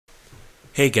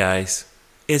Hey guys,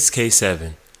 it's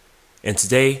K7, and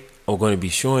today I'm going to be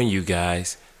showing you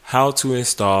guys how to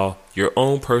install your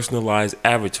own personalized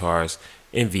avatars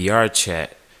in VRChat.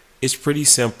 It's pretty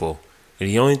simple, and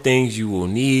the only things you will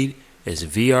need is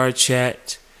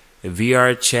VRChat,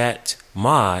 VRChat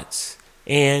Mods,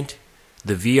 and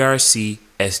the VRC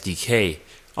SDK.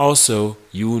 Also,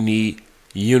 you will need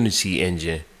Unity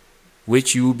Engine,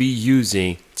 which you will be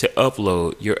using to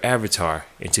upload your avatar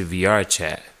into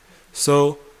VRChat.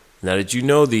 So, now that you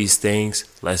know these things,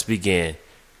 let's begin.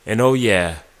 And oh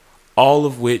yeah, all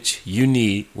of which you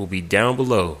need will be down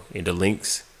below in the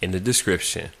links in the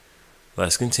description.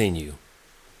 Let's continue.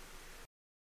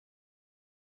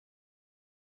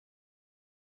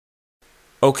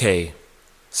 Okay,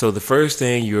 so the first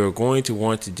thing you're going to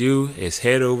want to do is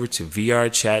head over to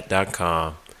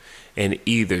vrchat.com and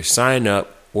either sign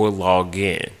up or log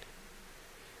in.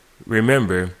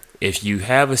 Remember, if you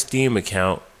have a Steam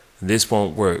account, this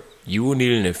won't work. You will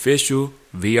need an official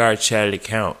VRChat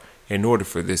account in order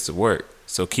for this to work,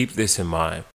 so keep this in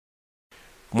mind.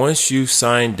 Once you've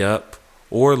signed up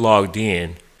or logged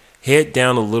in, head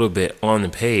down a little bit on the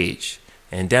page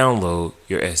and download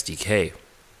your SDK.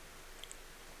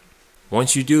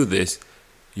 Once you do this,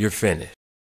 you're finished.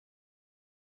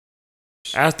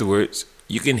 Afterwards,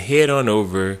 you can head on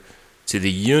over to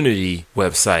the Unity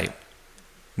website.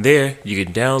 There, you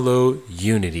can download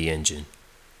Unity Engine.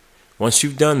 Once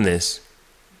you've done this,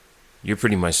 you're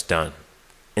pretty much done.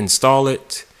 Install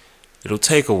it. It'll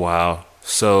take a while,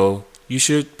 so you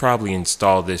should probably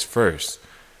install this first.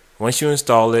 Once you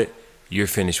install it, you're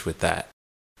finished with that.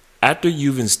 After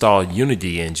you've installed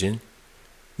Unity Engine,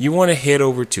 you want to head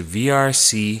over to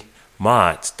vrcmods.com.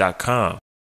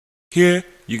 Here,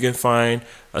 you can find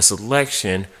a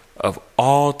selection of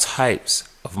all types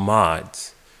of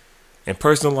mods and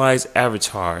personalized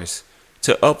avatars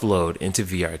to upload into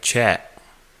VRChat.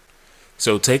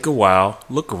 So take a while,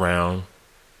 look around,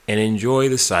 and enjoy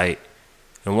the site.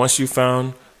 And once you've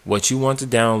found what you want to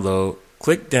download,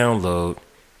 click download,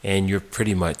 and you're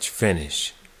pretty much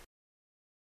finished.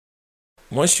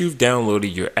 Once you've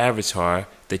downloaded your avatar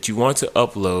that you want to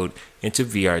upload into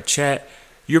VRChat,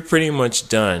 you're pretty much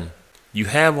done. You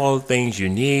have all the things you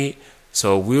need,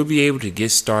 so we'll be able to get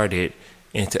started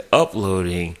into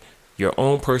uploading your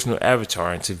own personal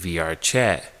avatar into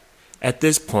VRChat. At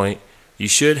this point, you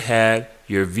should have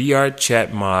your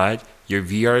VRChat mod, your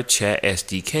VRChat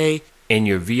SDK, and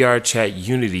your VRChat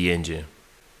Unity Engine.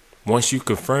 Once you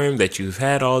confirm that you've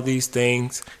had all these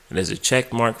things and there's a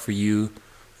check mark for you,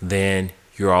 then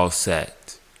you're all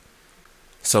set.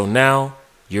 So now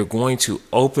you're going to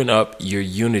open up your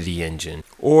Unity Engine,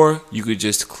 or you could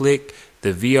just click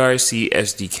the VRC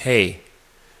SDK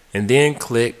and then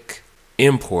click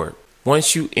Import.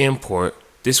 Once you import,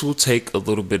 this will take a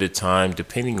little bit of time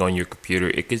depending on your computer.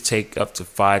 It could take up to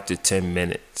 5 to 10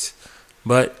 minutes.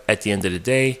 But at the end of the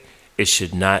day, it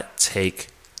should not take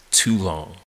too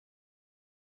long.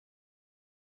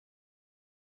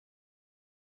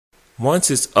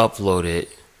 Once it's uploaded,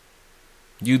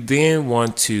 you then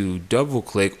want to double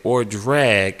click or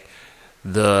drag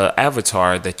the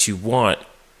avatar that you want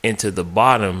into the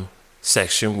bottom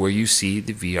section where you see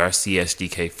the VRC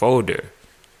SDK folder.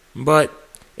 But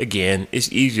again,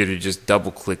 it's easier to just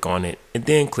double click on it and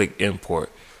then click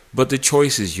import. But the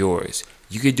choice is yours.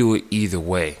 You could do it either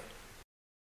way.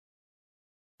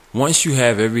 Once you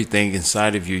have everything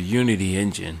inside of your Unity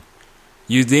Engine,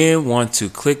 you then want to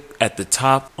click at the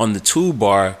top on the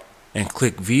toolbar and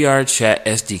click VRChat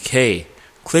SDK.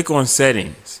 Click on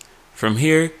Settings. From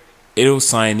here, it'll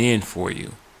sign in for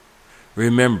you.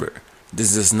 Remember,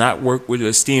 this does not work with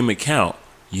a Steam account.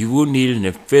 You will need an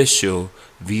official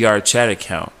VRChat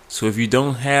account. So if you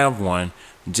don't have one,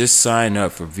 just sign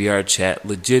up for VRChat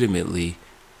legitimately,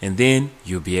 and then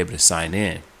you'll be able to sign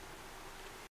in.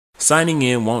 Signing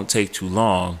in won't take too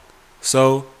long,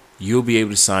 so you'll be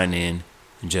able to sign in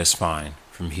just fine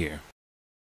from here.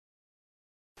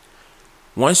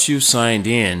 Once you've signed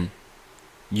in,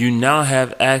 you now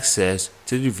have access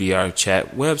to the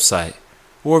VRChat website,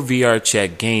 or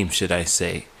VRChat game should I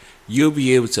say. You'll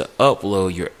be able to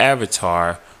upload your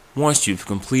avatar once you've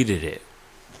completed it.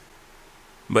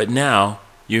 But now,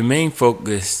 your main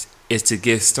focus is to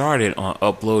get started on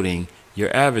uploading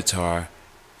your avatar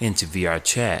into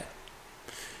VRChat.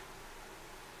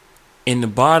 In the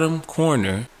bottom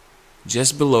corner,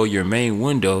 just below your main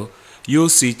window, you'll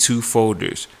see two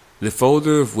folders. The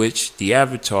folder of which the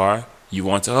avatar you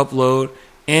want to upload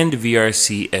and the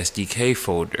VRC SDK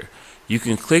folder. You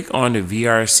can click on the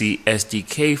VRC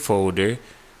SDK folder,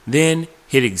 then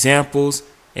hit Examples,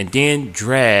 and then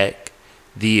drag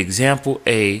the example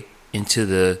A into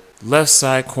the left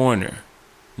side corner.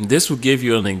 And this will give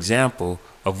you an example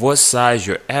of what size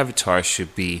your avatar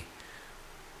should be.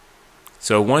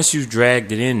 So once you've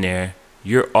dragged it in there,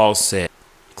 you're all set.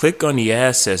 Click on the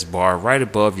assets bar right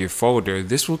above your folder.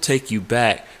 This will take you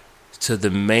back to the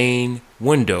main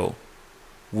window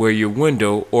where your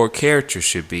window or character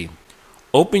should be.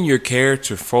 Open your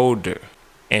character folder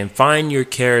and find your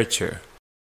character.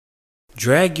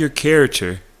 Drag your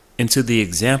character into the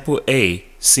example A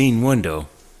scene window.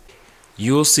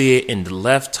 You will see it in the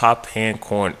left top hand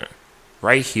corner,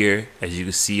 right here as you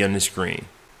can see on the screen.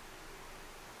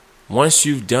 Once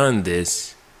you've done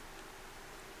this,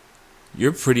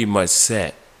 you're pretty much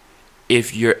set.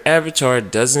 If your avatar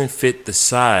doesn't fit the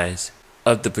size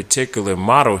of the particular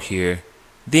model here,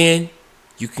 then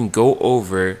you can go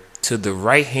over to the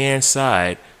right hand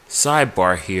side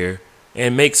sidebar here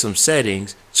and make some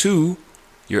settings to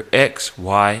your X,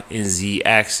 Y, and Z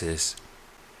axis.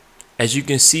 As you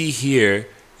can see here,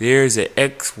 there's an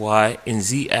X, Y, and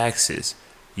Z axis.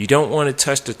 You don't want to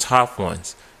touch the top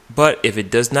ones, but if it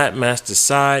does not match the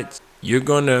sides, you're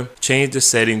going to change the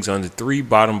settings on the 3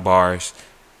 bottom bars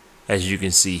as you can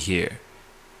see here.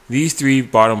 These 3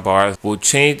 bottom bars will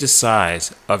change the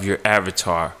size of your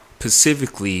avatar,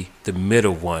 specifically the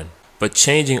middle one, but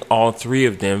changing all 3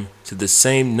 of them to the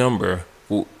same number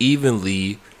will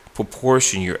evenly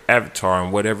proportion your avatar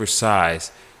in whatever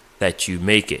size that you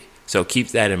make it. So keep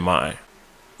that in mind.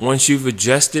 Once you've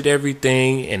adjusted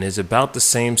everything and is about the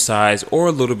same size or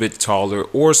a little bit taller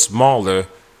or smaller,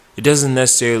 it doesn't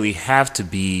necessarily have to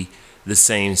be the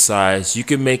same size. You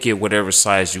can make it whatever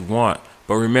size you want,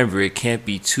 but remember, it can't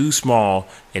be too small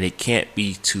and it can't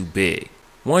be too big.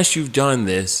 Once you've done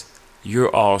this,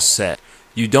 you're all set.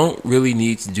 You don't really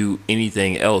need to do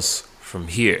anything else from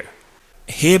here.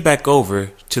 Head back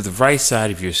over to the right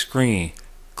side of your screen,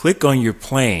 click on your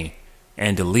plane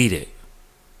and delete it.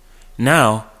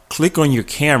 Now click on your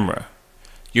camera.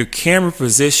 Your camera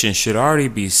position should already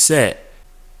be set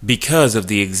because of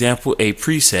the example A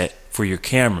preset for your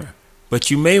camera,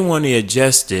 but you may want to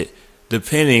adjust it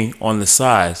depending on the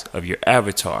size of your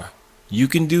avatar. You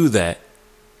can do that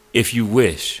if you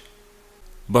wish,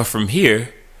 but from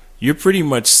here you're pretty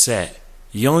much set.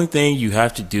 The only thing you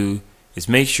have to do is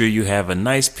make sure you have a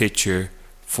nice picture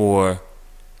for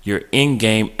your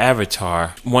in-game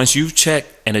avatar. Once you've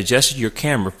checked and adjusted your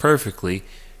camera perfectly,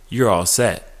 you're all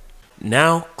set.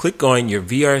 Now click on your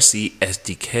VRC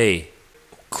SDK.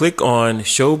 Click on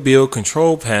Show Build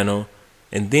Control Panel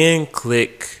and then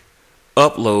click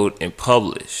Upload and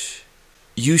Publish.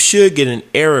 You should get an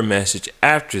error message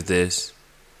after this,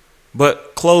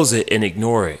 but close it and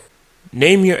ignore it.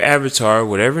 Name your avatar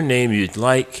whatever name you'd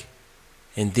like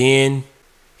and then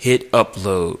hit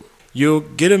Upload. You'll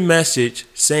get a message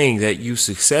saying that you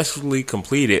successfully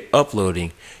completed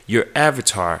uploading your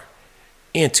avatar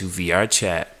into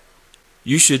VRChat.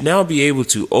 You should now be able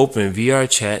to open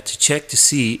VRChat to check to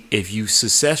see if you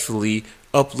successfully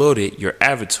uploaded your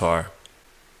avatar.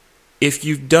 If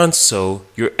you've done so,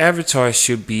 your avatar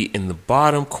should be in the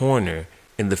bottom corner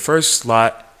in the first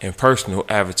slot in personal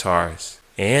avatars.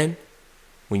 And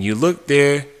when you look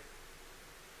there,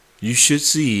 you should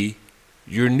see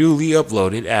your newly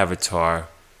uploaded avatar.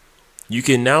 You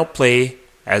can now play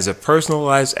as a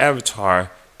personalized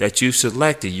avatar that you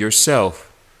selected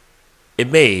yourself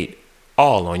and made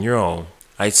all on your own.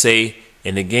 I'd say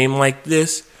in a game like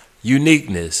this,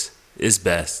 uniqueness is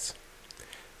best.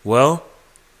 Well,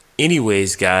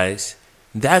 anyways guys,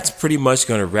 that's pretty much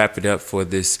going to wrap it up for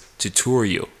this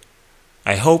tutorial.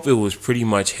 I hope it was pretty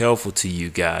much helpful to you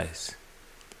guys.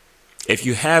 If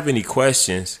you have any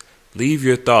questions, leave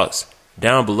your thoughts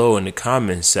down below in the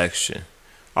comments section.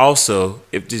 Also,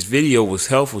 if this video was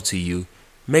helpful to you,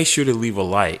 make sure to leave a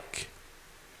like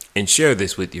and share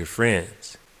this with your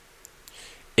friends.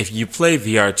 If you play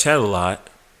VRChat a lot,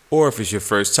 or if it's your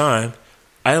first time,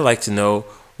 I'd like to know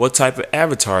what type of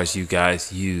avatars you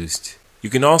guys used. You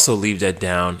can also leave that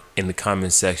down in the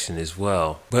comment section as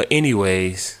well. But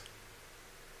anyways,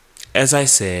 as I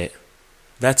said,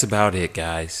 that's about it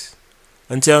guys.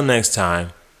 Until next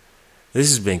time, this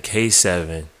has been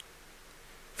K7.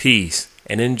 Peace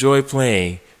and enjoy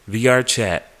playing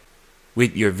VRChat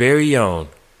with your very own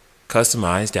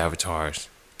customized avatars.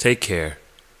 Take care.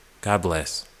 God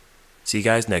bless. See you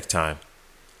guys next time.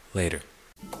 Later.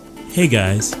 Hey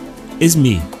guys, it's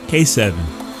me, K7.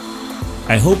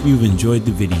 I hope you've enjoyed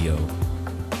the video.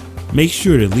 Make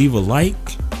sure to leave a like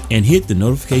and hit the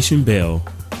notification bell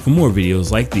for more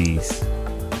videos like these.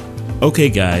 Okay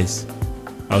guys,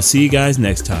 I'll see you guys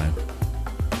next time.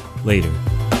 Later.